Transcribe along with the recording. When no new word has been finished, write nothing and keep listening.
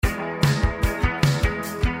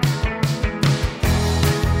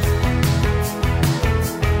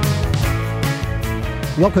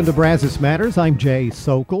Welcome to Brazos Matters. I'm Jay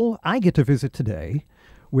Sokol. I get to visit today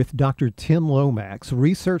with Dr. Tim Lomax,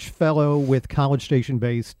 research fellow with College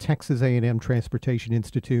Station-based Texas A&M Transportation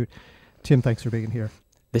Institute. Tim, thanks for being here.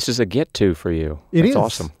 This is a get-to for you. It That's is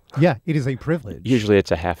awesome. Yeah, it is a privilege. Usually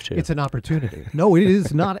it's a have-to. It's an opportunity. No, it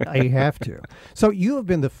is not a have-to. So you have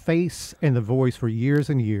been the face and the voice for years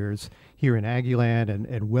and years here in Aggieland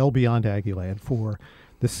and well beyond Aggieland for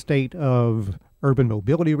the state of urban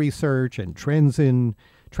mobility research and trends in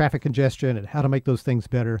traffic congestion and how to make those things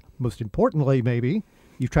better. Most importantly, maybe,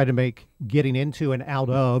 you've tried to make getting into and out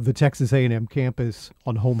of the Texas A&M campus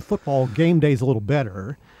on home football game days a little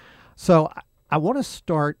better. So I want to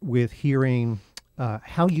start with hearing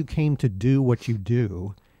how you came to do what you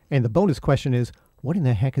do. And the bonus question is, what in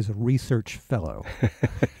the heck is a research fellow?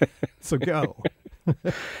 So go.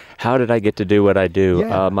 How did I get to do what I do?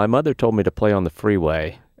 Yeah. My mother told me to play on the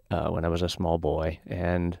freeway when I was a small boy,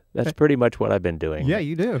 and that's pretty much what I've been doing. Yeah,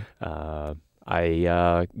 you do.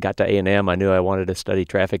 I got to A&M. I knew I wanted to study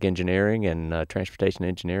traffic engineering and transportation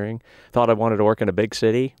engineering. Thought I wanted to work in a big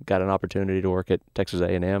city. Got an opportunity to work at Texas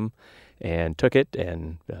A&M and took it,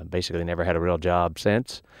 and basically never had a real job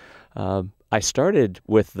since. I started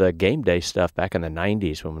with the game day stuff back in the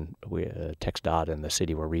 90s when TxDOT and the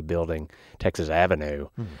city were rebuilding Texas Avenue.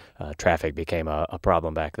 Traffic became a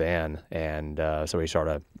problem back then, and so we sort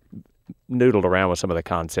of noodled around with some of the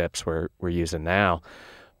concepts we're using now.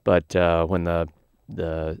 But when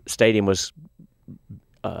the stadium was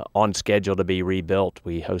on schedule to be rebuilt,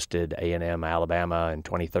 we hosted A&M Alabama in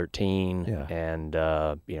 2013, and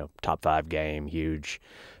top 5 game, huge.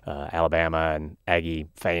 Alabama and Aggie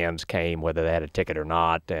fans came whether they had a ticket or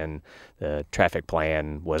not, and the traffic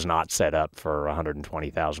plan was not set up for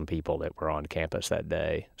 120,000 people that were on campus that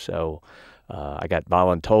day. So I got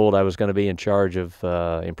voluntold I was going to be in charge of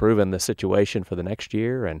improving the situation for the next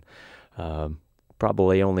year, and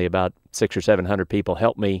probably only about 600 or 700 people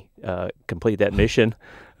helped me complete that mission.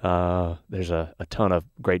 There's a ton of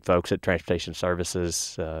great folks at Transportation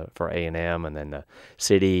Services for A&M, and then the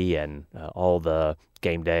city and all the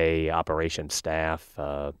game day operations staff,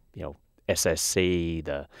 SSC,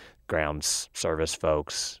 the grounds service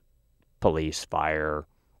folks, police, fire,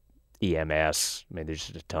 EMS. I mean, there's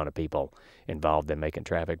just a ton of people involved in making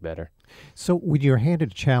traffic better. So when you're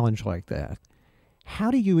handed a challenge like that, how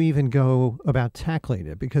do you even go about tackling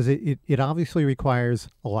it? Because it obviously requires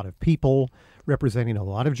a lot of people representing a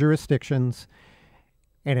lot of jurisdictions,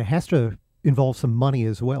 and it has to involve some money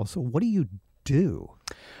as well. So what do you do?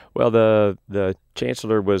 Well, the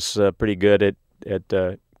chancellor was pretty good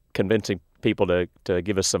at convincing people to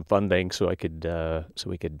give us some funding so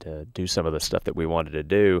we could do some of the stuff that we wanted to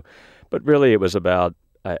do. But really, it was about,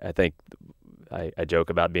 I think, I joke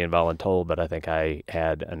about being voluntold, but I think I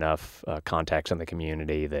had enough contacts in the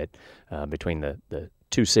community that between the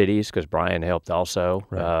two cities, because Brian helped also,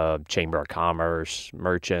 right. Chamber of Commerce,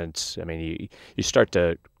 merchants. I mean, you start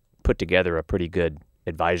to put together a pretty good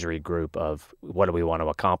advisory group of what do we want to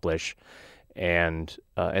accomplish, and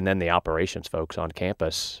then the operations folks on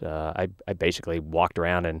campus. I basically walked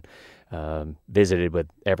around and visited with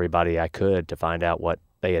everybody I could to find out what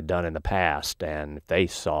they had done in the past and if they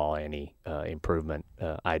saw any improvement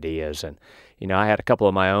ideas. And, I had a couple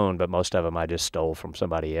of my own, but most of them I just stole from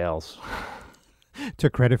somebody else.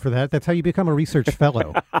 Took credit for that. That's how you become a research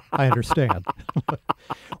fellow. I understand.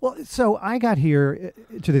 Well, so I got here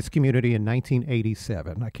to this community in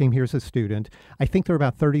 1987. I came here as a student. I think there were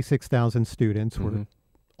about 36,000 students. Mm-hmm. We're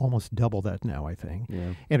almost double that now, I think.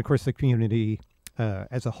 Yeah. And, of course, the community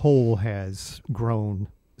as a whole has grown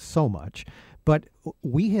so much. But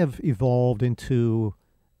we have evolved into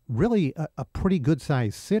really a pretty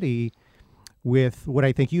good-sized city with what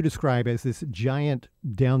I think you describe as this giant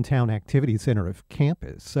downtown activity center of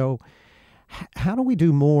campus. So how do we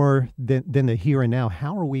do more than the here and now?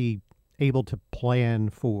 How are we able to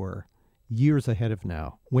plan for years ahead of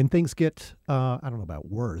now when things get, I don't know about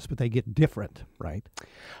worse, but they get different, right?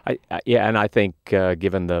 And I think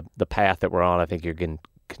given the path that we're on, I think you're going to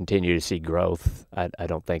continue to see growth. I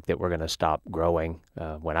don't think that we're going to stop growing.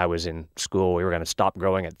 When I was in school, we were going to stop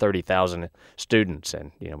growing at 30,000 students,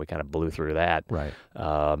 and we kind of blew through that. Right.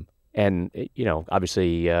 And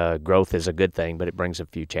obviously, growth is a good thing, but it brings a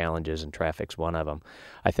few challenges, and traffic's one of them.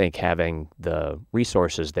 I think having the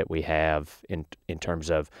resources that we have in terms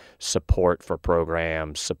of support for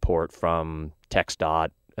programs, support from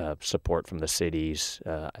TxDOT, support from the cities.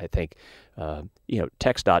 I think,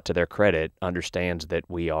 TxDOT, to their credit, understands that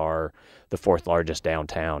we are the 4th largest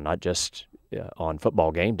downtown, not just on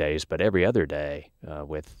football game days, but every other day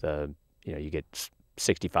with, you get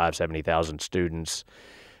 65, 70,000 students,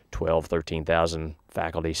 12, 13,000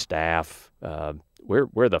 faculty, staff, we're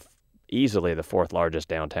easily the fourth largest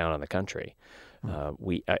downtown in the country.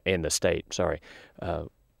 We in the state. Sorry,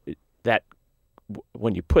 that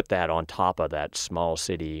when you put that on top of that smaller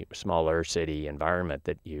city environment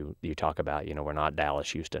that you talk about, we're not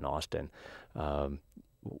Dallas, Houston, Austin.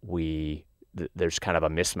 There's kind of a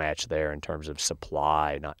mismatch there in terms of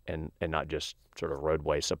supply, not just sort of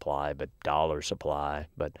roadway supply, but dollar supply.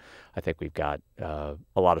 But I think we've got a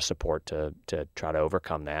lot of support to try to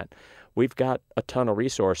overcome that. We've got a ton of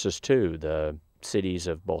resources too. The cities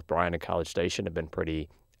of both Bryan and College Station have been pretty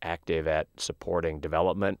active at supporting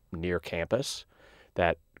development near campus.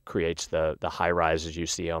 That creates the high rises you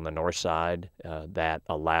see on the north side that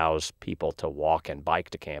allows people to walk and bike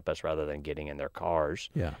to campus rather than getting in their cars.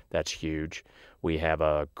 Yeah. That's huge. We have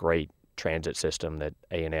a great transit system that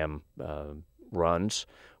A&M runs.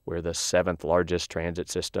 We're the seventh largest transit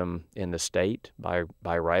system in the state by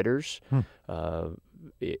riders.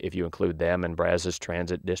 If you include them in Brazos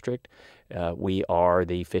Transit District, we are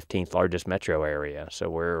the 15th largest metro area. So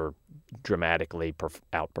we're dramatically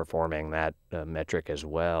outperforming that metric as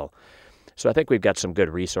well. So I think we've got some good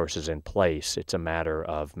resources in place. It's a matter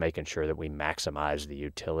of making sure that we maximize the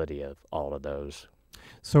utility of all of those.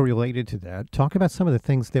 So related to that, talk about some of the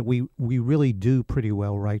things that we really do pretty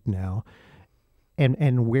well right now,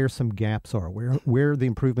 and where some gaps are, where the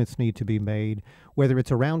improvements need to be made, whether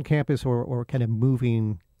it's around campus or kind of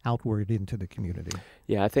moving outward into the community.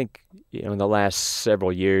 Yeah, I think in the last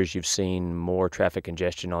several years you've seen more traffic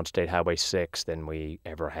congestion on State Highway 6 than we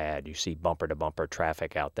ever had. You see bumper-to-bumper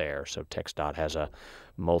traffic out there. So TxDOT has a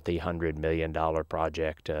multi-$100-million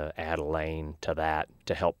project to add a lane to that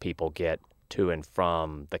to help people get to and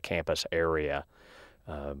from the campus area,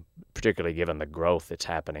 particularly given the growth that's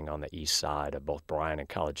happening on the east side of both Bryan and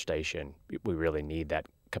College Station. We really need that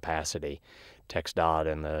capacity. TxDOT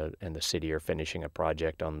and the city are finishing a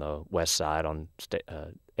project on the west side on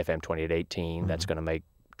FM 2818 that's going to make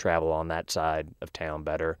travel on that side of town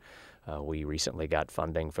better. We recently got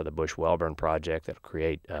funding for the Bush-Welborn project that will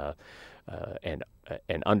create an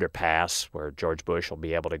underpass where George Bush will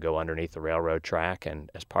be able to go underneath the railroad track. And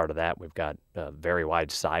as part of that, we've got very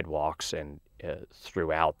wide sidewalks and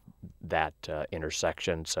throughout that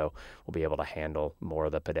intersection, so we'll be able to handle more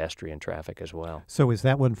of the pedestrian traffic as well. So is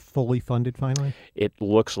that one fully funded finally? It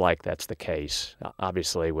looks like that's the case.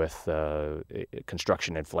 Obviously, with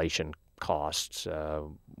construction inflation costs,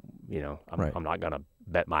 I'm not going to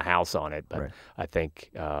bet my house on it, but I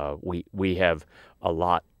think we have a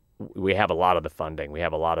lot. We have a lot of the funding. We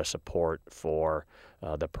have a lot of support for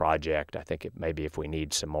the project. I think maybe if we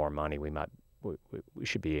need some more money, we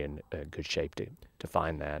should be in good shape to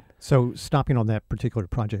find that. So stopping on that particular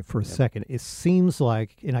project for a second, it seems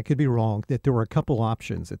like, and I could be wrong, that there were a couple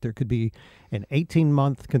options, that there could be an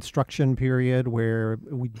 18-month construction period where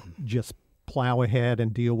we just plow ahead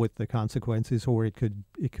and deal with the consequences, or it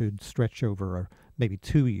could stretch over maybe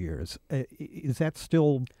 2 years. Is that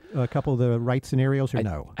still a couple of the right scenarios, or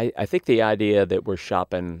no? I think the idea that we're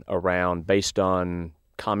shopping around based on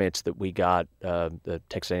comments that we got, the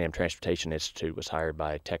Texas A&M Transportation Institute was hired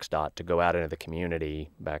by TxDOT to go out into the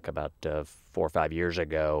community back about 4 or 5 years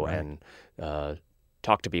ago and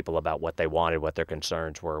talk to people about what they wanted, what their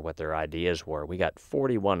concerns were, what their ideas were. We got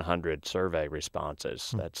 4,100 survey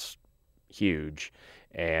responses. That's huge.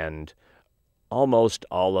 And almost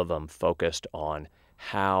all of them focused on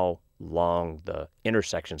how long the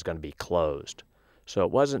intersection is going to be closed. So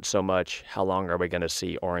it wasn't so much how long are we going to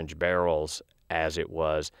see orange barrels as it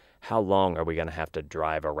was how long are we going to have to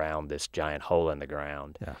drive around this giant hole in the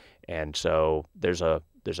ground. Yeah. And so there's a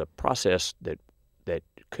process that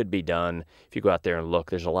could be done. If you go out there and look,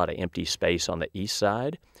 there's a lot of empty space on the east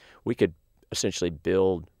side. We could essentially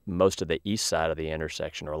build most of the east side of the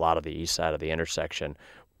intersection, or a lot of the east side of the intersection,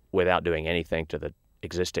 without doing anything to the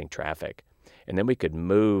existing traffic. And then we could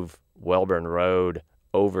move Welborn Road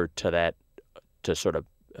over to that, to sort of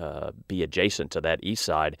be adjacent to that east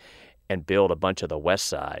side, and build a bunch of the west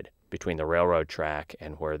side between the railroad track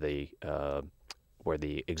and where the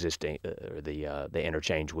existing the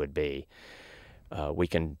interchange would be. We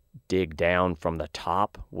can dig down from the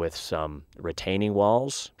top with some retaining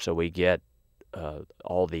walls, so we get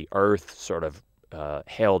all the earth sort of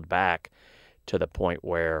held back to the point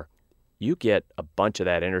where you get a bunch of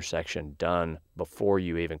that intersection done before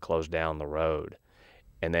you even close down the road.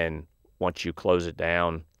 And then once you close it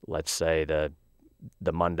down, let's say the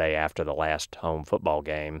Monday after the last home football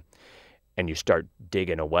game, and you start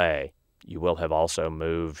digging away, you will have also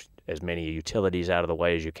moved as many utilities out of the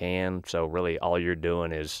way as you can. So really all you're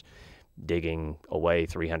doing is digging away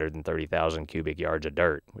 330,000 cubic yards of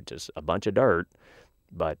dirt, which is a bunch of dirt,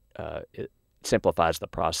 but it simplifies the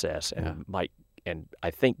process and might and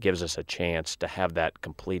I think gives us a chance to have that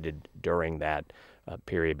completed during that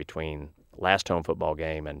period between last home football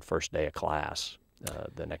game and first day of class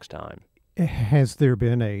the next time. Has there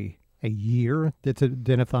been a year that's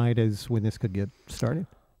identified as when this could get started?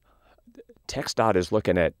 TxDOT is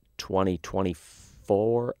looking at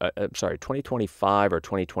 2025 or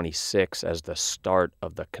 2026 as the start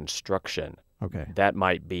of the construction. Okay. That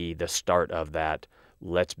might be the start of that.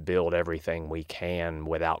 Let's build everything we can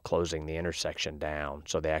without closing the intersection down.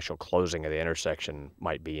 So the actual closing of the intersection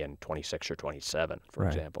might be in 26 or 27, for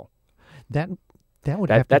example. That would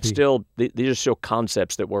have to That's be... still, these are still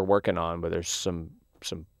concepts that we're working on, but there's some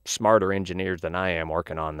smarter engineers than I am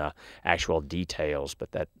working on the actual details,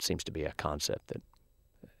 but that seems to be a concept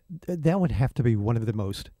that would have to be one of the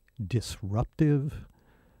most disruptive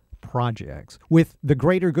projects with the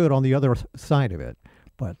greater good on the other side of it.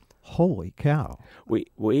 But holy cow.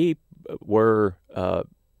 We were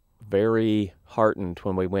very heartened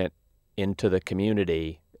when we went into the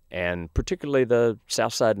community, and particularly the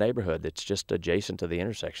South Side neighborhood that's just adjacent to the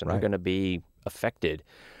intersection. They're going to be affected.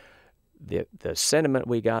 The sentiment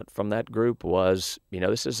we got from that group was,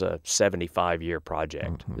 this is a 75-year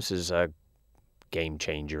project. Mm-hmm. This is a game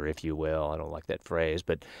changer, if you will. I don't like that phrase,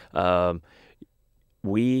 but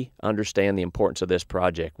we understand the importance of this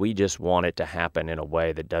project. We just want it to happen in a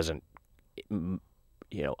way that doesn't,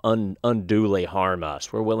 unduly harm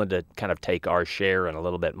us. We're willing to kind of take our share and a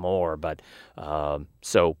little bit more, but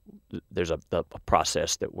so there's a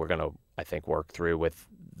process that we're going to, I think, work through with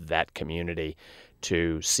that community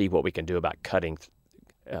to see what we can do about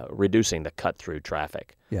reducing the cut-through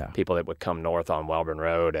traffic. Yeah. People that would come north on Welborn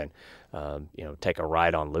Road and take a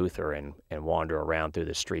ride on Luther and wander around through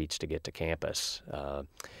the streets to get to campus.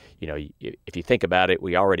 If you think about it,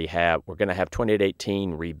 we're going to have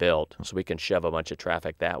 2818 rebuilt, so we can shove a bunch of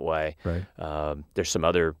traffic that way. Right. There's some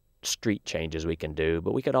other street changes we can do,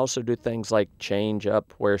 but we could also do things like change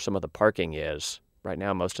up where some of the parking is. Right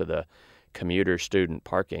now, most of the commuter student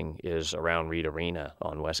parking is around Reed Arena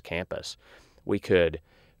on West Campus. We could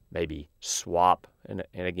maybe swap, and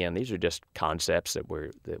again, these are just concepts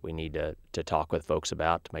that we need to talk with folks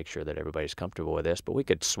about to make sure that everybody's comfortable with this, but we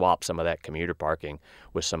could swap some of that commuter parking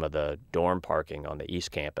with some of the dorm parking on the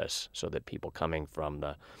East Campus so that people coming from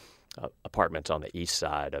the apartments on the east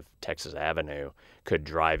side of Texas Avenue could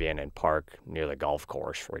drive in and park near the golf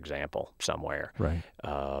course, for example, somewhere. Right.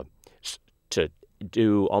 To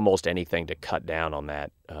do almost anything to cut down on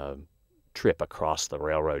that trip across the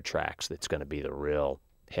railroad tracks that's going to be the real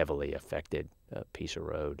heavily affected piece of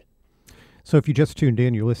road. So if you just tuned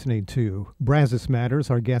in, you're listening to Brazos Matters.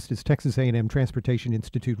 Our guest is Texas A&M Transportation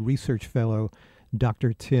Institute Research Fellow,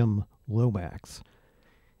 Dr. Tim Lomax.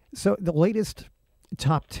 So the latest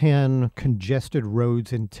top 10 congested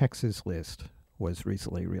roads in Texas list was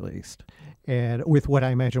recently released, and with what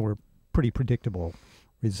I imagine were pretty predictable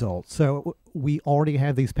results. So we already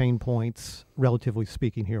have these pain points, relatively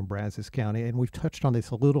speaking, here in Brazos County, and we've touched on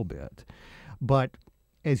this a little bit. But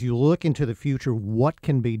as you look into the future, what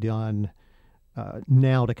can be done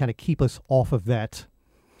now to kind of keep us off of that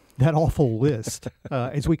awful list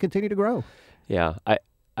as we continue to grow? Yeah,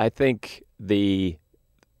 I think the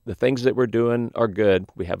things that we're doing are good.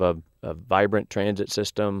 We have a vibrant transit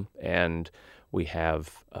system, and we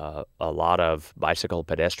have a lot of bicycle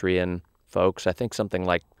pedestrian folks. I think something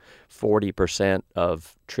like 40%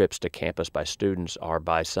 of trips to campus by students are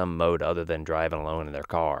by some mode other than driving alone in their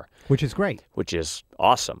car. Which is great. Which is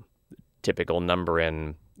awesome. Typical number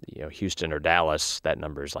in Houston or Dallas, that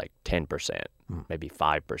number is like 10%, maybe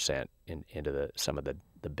 5% into some of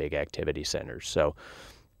the big activity centers. So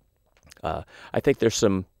I think there's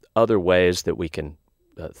some other ways that we can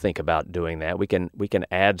think about doing that. We can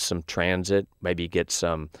add some transit, maybe get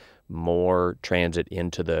some more transit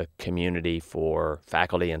into the community for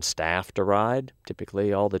faculty and staff to ride.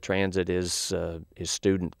 Typically, all the transit is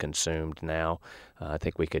student consumed now. I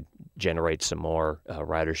think we could generate some more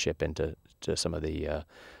ridership into some of the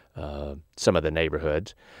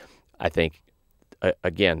neighborhoods. I think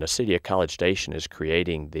again, the city of College Station is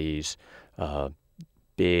creating these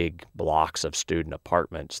big blocks of student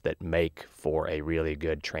apartments that make for a really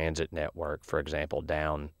good transit network. For example,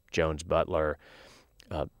 down Jones Butler,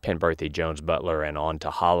 Penberthy, Jones Butler, and on to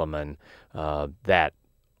Holloman, that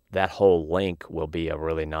whole link will be a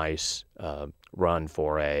really nice run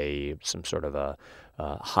for some sort of a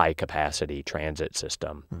high capacity transit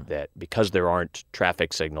system. That because there aren't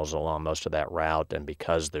traffic signals along most of that route, and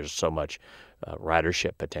because there's so much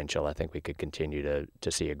ridership potential, I think we could continue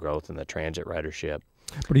to see a growth in the transit ridership.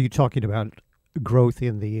 But are you talking about growth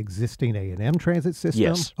in the existing A&M transit system?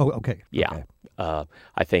 Yes. Oh, okay. Yeah. Okay.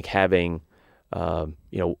 I think having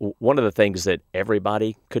One of the things that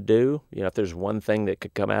everybody could do, if there's one thing that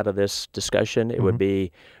could come out of this discussion, it would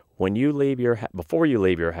be when you leave before you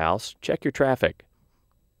leave your house, check your traffic.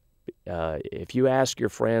 If you ask your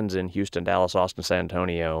friends in Houston, Dallas, Austin, San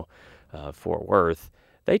Antonio, Fort Worth,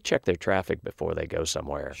 they check their traffic before they go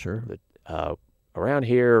somewhere. Sure. Around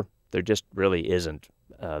here, there just really isn't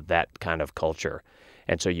that kind of culture.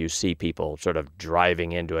 And so you see people sort of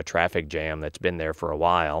driving into a traffic jam that's been there for a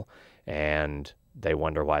while, and they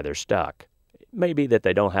wonder why they're stuck. It may be that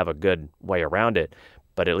they don't have a good way around it,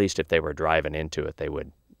 but at least if they were driving into it, they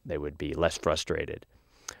would be less frustrated.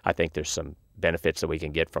 I think there's some benefits that we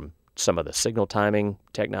can get from some of the signal timing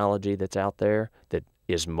technology that's out there that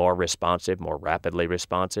is more responsive, more rapidly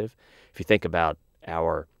responsive. If you think about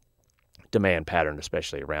our demand pattern,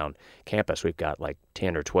 especially around campus, we've got like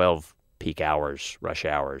 10 or 12 peak hours, rush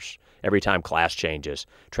hours. Every time class changes,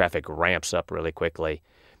 traffic ramps up really quickly.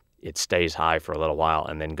 It stays high for a little while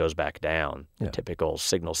and then goes back down. Yeah. The typical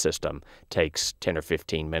signal system takes 10 or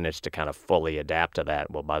 15 minutes to kind of fully adapt to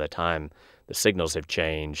that. Well, by the time the signals have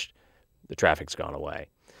changed, the traffic's gone away.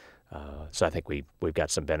 So I think we've got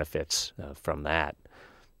some benefits from that.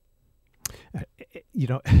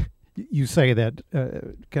 You say that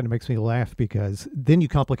kind of makes me laugh because then you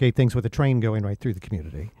complicate things with a train going right through the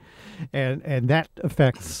community, and that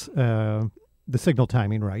affects the signal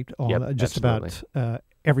timing, right? On just about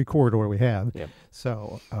every corridor we have. Yep.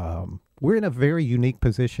 So we're in a very unique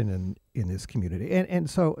position in this community, and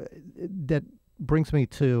so that brings me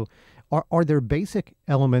to: are there basic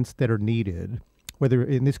elements that are needed, whether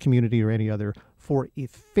in this community or any other, for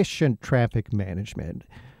efficient traffic management?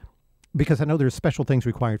 Because I know there's special things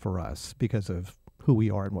required for us because of who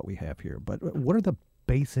we are and what we have here. But what are the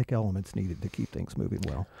basic elements needed to keep things moving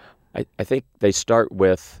well? I think they start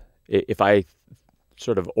with, if I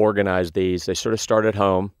sort of organize these, they sort of start at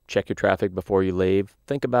home. Check your traffic before you leave.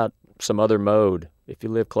 Think about some other mode. If you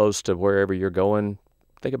live close to wherever you're going,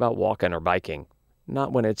 think about walking or biking.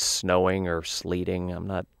 Not when it's snowing or sleeting. I'm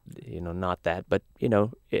not, not that. But,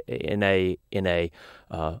 in a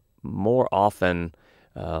more often,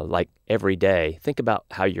 like every day, think about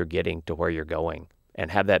how you're getting to where you're going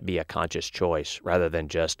and have that be a conscious choice rather than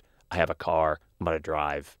just, I have a car, I'm going to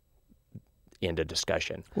drive into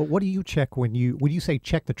discussion. Well, what do you check when you say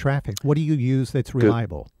check the traffic? What do you use that's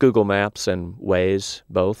reliable? Google Maps and Waze,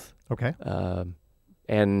 both. Okay.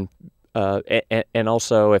 And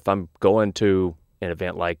also if I'm going to an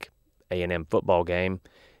event like A&M football game,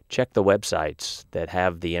 check the websites that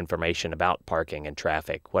have the information about parking and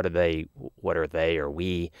traffic. What are they or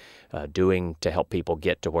we doing to help people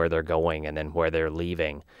get to where they're going and then where they're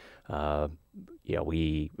leaving?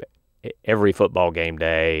 Every football game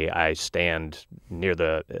day, I stand near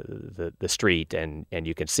the street and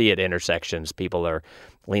you can see at intersections people are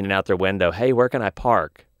leaning out their window. Hey, where can I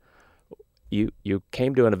park? You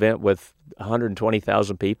came to an event with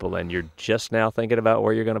 120,000 people and you're just now thinking about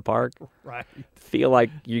where you're going to park? Right. Feel like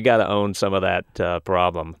you got to own some of that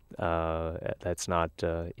problem. That's not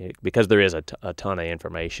because there is a ton of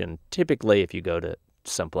information typically if you go to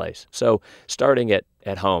someplace. So starting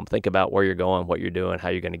at home, think about where you're going, what you're doing, how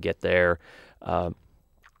you're going to get there. And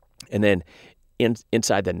then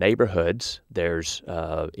inside the neighborhoods, there's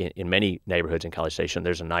in many neighborhoods in College Station,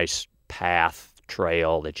 there's a nice path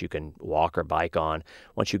trail that you can walk or bike on.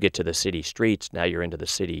 Once you get to the city streets, now you're into the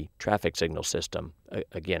city traffic signal system.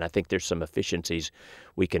 Again, I think there's some efficiencies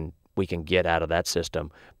we can get out of that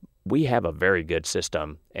system. We have a very good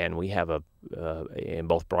system, and we have in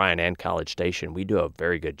both Bryan and College Station, we do a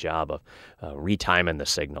very good job of retiming the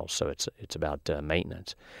signals. So it's about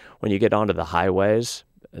maintenance. When you get onto the highways,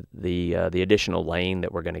 the additional lane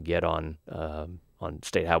that we're going to get on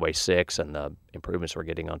State Highway 6 and the improvements we're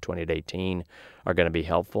getting on 2818 are going to be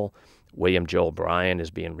helpful. William Joel Bryan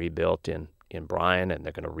is being rebuilt in Bryan, and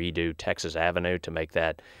they're going to redo Texas Avenue to make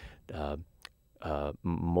that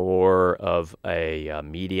more of a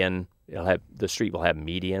median. The street will have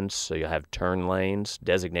medians, so you'll have turn lanes,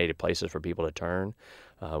 designated places for people to turn,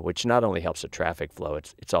 which not only helps the traffic flow,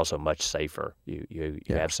 it's also much safer. You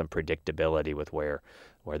have some predictability with where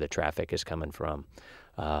the traffic is coming from.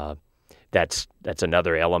 That's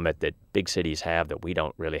another element that big cities have that we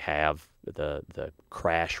don't really have, the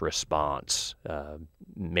crash response.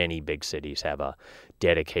 Many big cities have a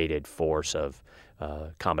dedicated force of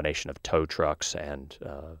combination of tow trucks and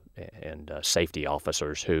safety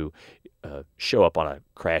officers who show up on a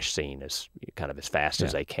crash scene as fast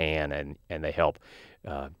as they can, and they help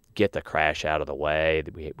get the crash out of the way.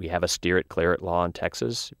 We have a steer it, clear it law in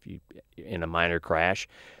Texas. If you in a minor crash,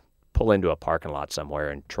 pull into a parking lot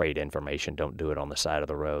somewhere and trade information. Don't do it on the side of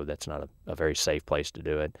the road. That's not a very safe place to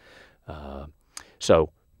do it. So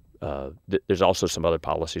there's also some other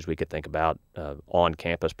policies we could think about on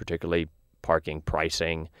campus, particularly parking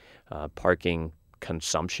pricing, parking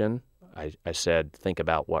consumption. I said think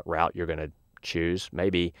about what route you're going to choose.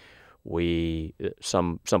 Maybe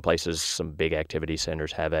some places, some big activity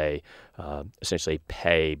centers have a essentially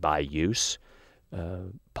pay by use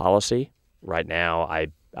policy. Right now,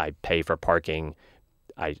 I pay for parking.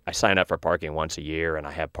 I sign up for parking once a year, and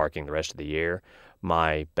I have parking the rest of the year.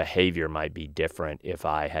 My behavior might be different if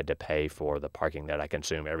I had to pay for the parking that I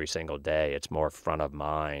consume every single day. It's more front of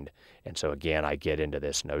mind. And so, again, I get into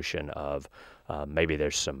this notion of maybe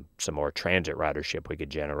there's some more transit ridership we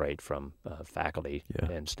could generate from faculty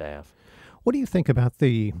and staff. What do you think about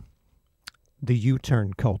the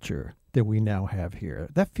U-turn culture that we now have here?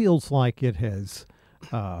 That feels like it has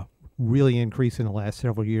really increased in the last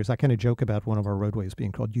several years. I kind of joke about one of our roadways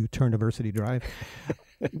being called U-Turniversity Drive.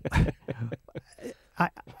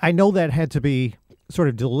 I know that had to be sort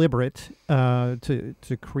of deliberate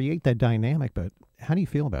to create that dynamic, but how do you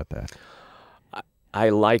feel about that? I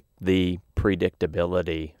like the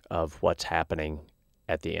predictability of what's happening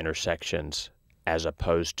at the intersections as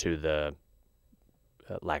opposed to the,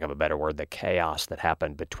 lack of a better word, the chaos that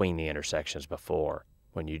happened between the intersections before.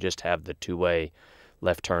 When you just have the two-way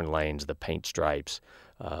left turn lanes, the paint stripes,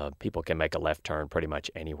 people can make a left turn pretty much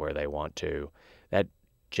anywhere they want to. That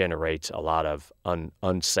generates a lot of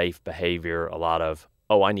unsafe behavior, a lot of,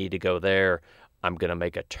 oh, I need to go there, I'm going to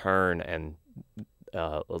make a turn, and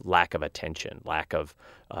lack of attention, lack of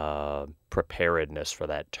preparedness for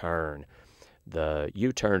that turn. The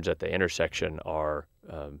U-turns at the intersection are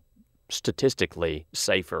statistically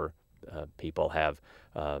safer. People have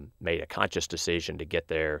made a conscious decision to get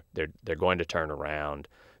there. They're going to turn around.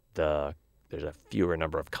 There's a fewer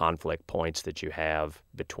number of conflict points that you have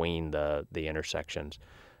between the intersections.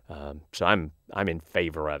 So I'm in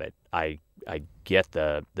favor of it. I get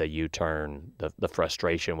the U-turn, the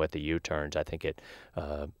frustration with the U-turns. I think it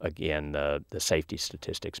again the safety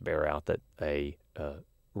statistics bear out that a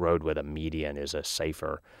road with a median is a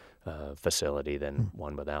safer facility than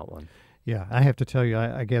one without one. Yeah, I have to tell you,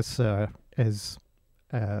 I guess as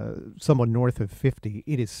someone north of 50,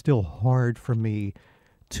 it is still hard for me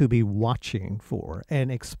to be watching for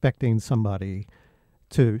and expecting somebody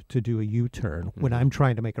to do a U-turn when I'm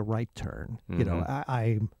trying to make a right turn. You know,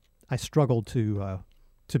 I struggle to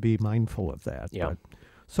be mindful of that. Yeah. But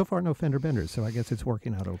so far, no fender benders, so I guess it's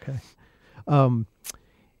working out okay.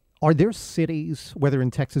 Are there cities, whether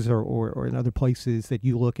in Texas or in other places, that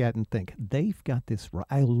you look at and think, they've got this right?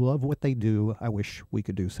 I love what they do. I wish we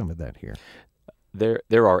could do some of that here.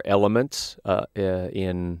 There are elements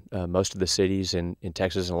in most of the cities in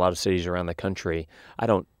Texas and a lot of cities around the country.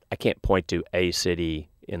 I can't point to a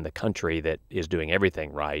city in the country that is doing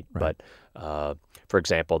everything right. But for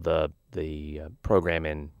example, the program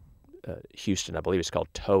in Houston, I believe it's called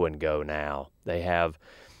Tow and Go now. They have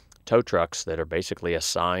tow trucks that are basically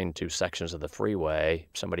assigned to sections of the freeway.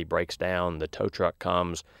 Somebody breaks down, the tow truck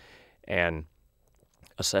comes and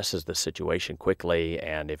assesses the situation quickly,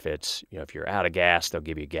 and if you're out of gas, they'll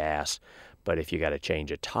give you gas. But if you got to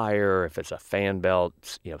change a tire, if it's a fan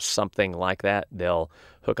belt, something like that, they'll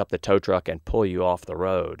hook up the tow truck and pull you off the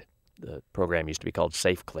road. The program used to be called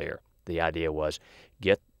Safe Clear. The idea was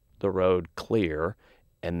get the road clear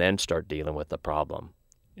and then start dealing with the problem.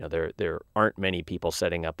 There aren't many people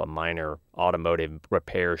setting up a minor automotive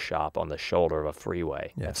repair shop on the shoulder of a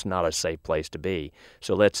freeway. Yeah. That's not a safe place to be.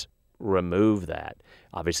 So let's remove that.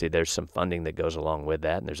 Obviously, there's some funding that goes along with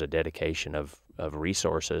that, and there's a dedication of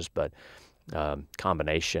resources, but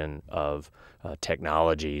combination of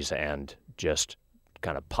technologies and just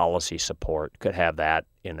kind of policy support could have that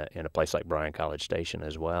in a place like Bryan College Station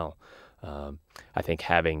as well. I think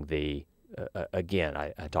having again,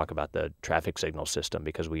 I talk about the traffic signal system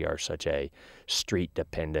because we are such a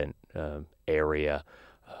street-dependent area.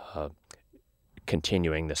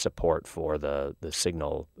 Continuing the support for the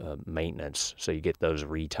signal maintenance, so you get those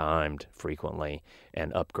retimed frequently,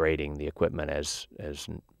 and upgrading the equipment as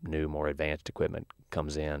new, more advanced equipment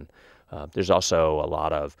comes in. There's also a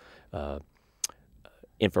lot of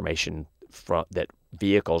information that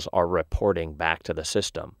vehicles are reporting back to the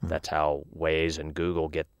system. That's how Waze and Google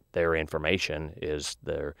get their information, is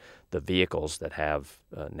the vehicles that have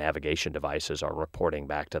navigation devices are reporting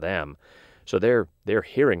back to them. So they're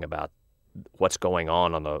hearing about what's going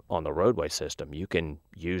on the roadway system. You can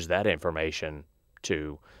use that information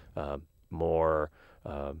to more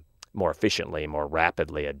efficiently, more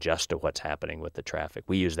rapidly adjust to what's happening with the traffic.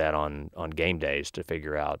 We use that on game days to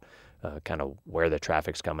figure out kind of where the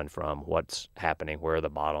traffic's coming from, what's happening, where are the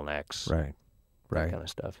bottlenecks. Right. Right. that kind of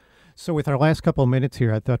stuff. So with our last couple of minutes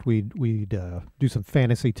here, I thought we'd do some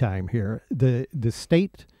fantasy time here. The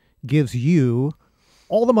state gives you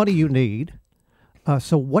all the money you need.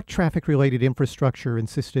 So what traffic-related infrastructure and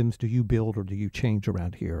systems do you build or do you change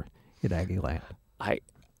around here at Aggie Land?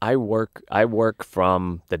 I work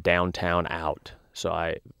from the downtown out.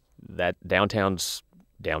 So that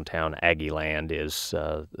downtown Aggie Land is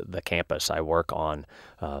the campus. I work on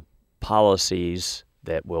policies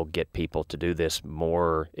that will get people to do this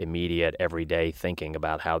more immediate, everyday thinking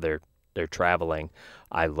about how they're traveling.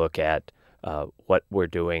 I look at what we're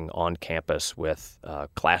doing on campus with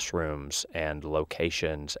classrooms and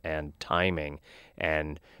locations and timing,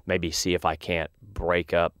 and maybe see if I can't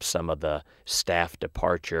break up some of the staff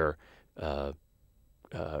departure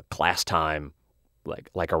class time,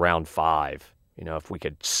 like around 5. If we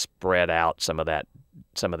could spread out some of that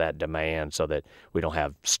demand so that we don't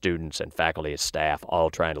have students and faculty and staff all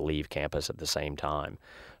trying to leave campus at the same time.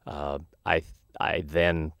 I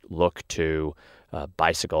then look to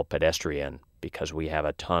bicycle pedestrian, because we have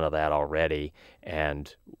a ton of that already,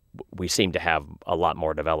 and we seem to have a lot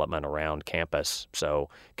more development around campus. So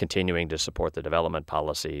continuing to support the development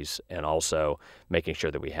policies and also making sure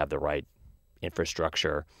that we have the right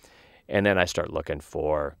infrastructure. And then I start looking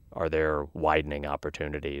for, are there widening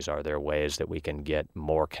opportunities? Are there ways that we can get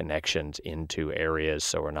more connections into areas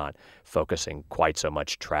so we're not focusing quite so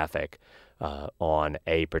much traffic on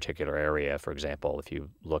a particular area? For example, if you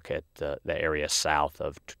look at the area south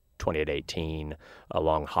of 2818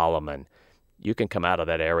 along Holloman, you can come out of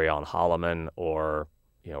that area on Holloman or,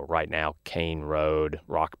 right now, Kane Road,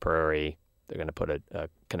 Rock Prairie. They're going to put a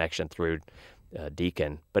connection through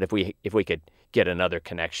Deacon. But if we could get another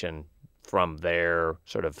connection from there,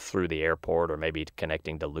 sort of through the airport, or maybe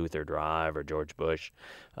connecting to Luther Drive or George Bush,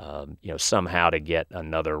 somehow to get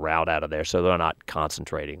another route out of there so they're not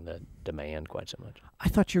concentrating the demand quite so much. I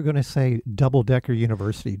thought you were going to say double-decker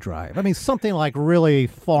University Drive. I mean, something like really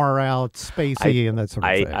far out, spacey, and that sort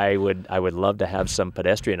of thing. I would love to have some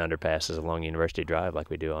pedestrian underpasses along University Drive like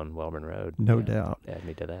we do on Wellman Road. No doubt. Add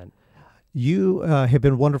me to that. You have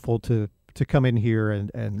been wonderful to come in here and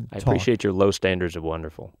I talk. appreciate your low standards of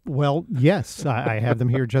wonderful. Well, yes, I have them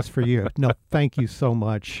here just for you. No, thank you so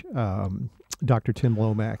much, Dr. Tim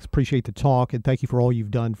Lomax. Appreciate the talk, and thank you for all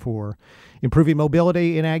you've done for improving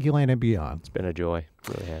mobility in Aggieland and beyond. It's been a joy. It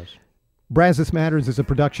really has. Brazos Matters is a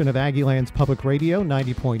production of Aggieland's Public Radio,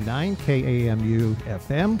 90.9 KAMU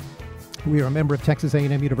FM. We are a member of Texas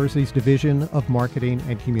A&M University's Division of Marketing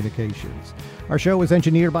and Communications. Our show is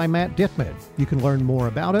engineered by Matt Dittman. You can learn more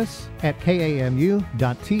about us at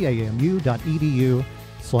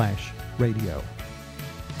kamu.tamu.edu/radio.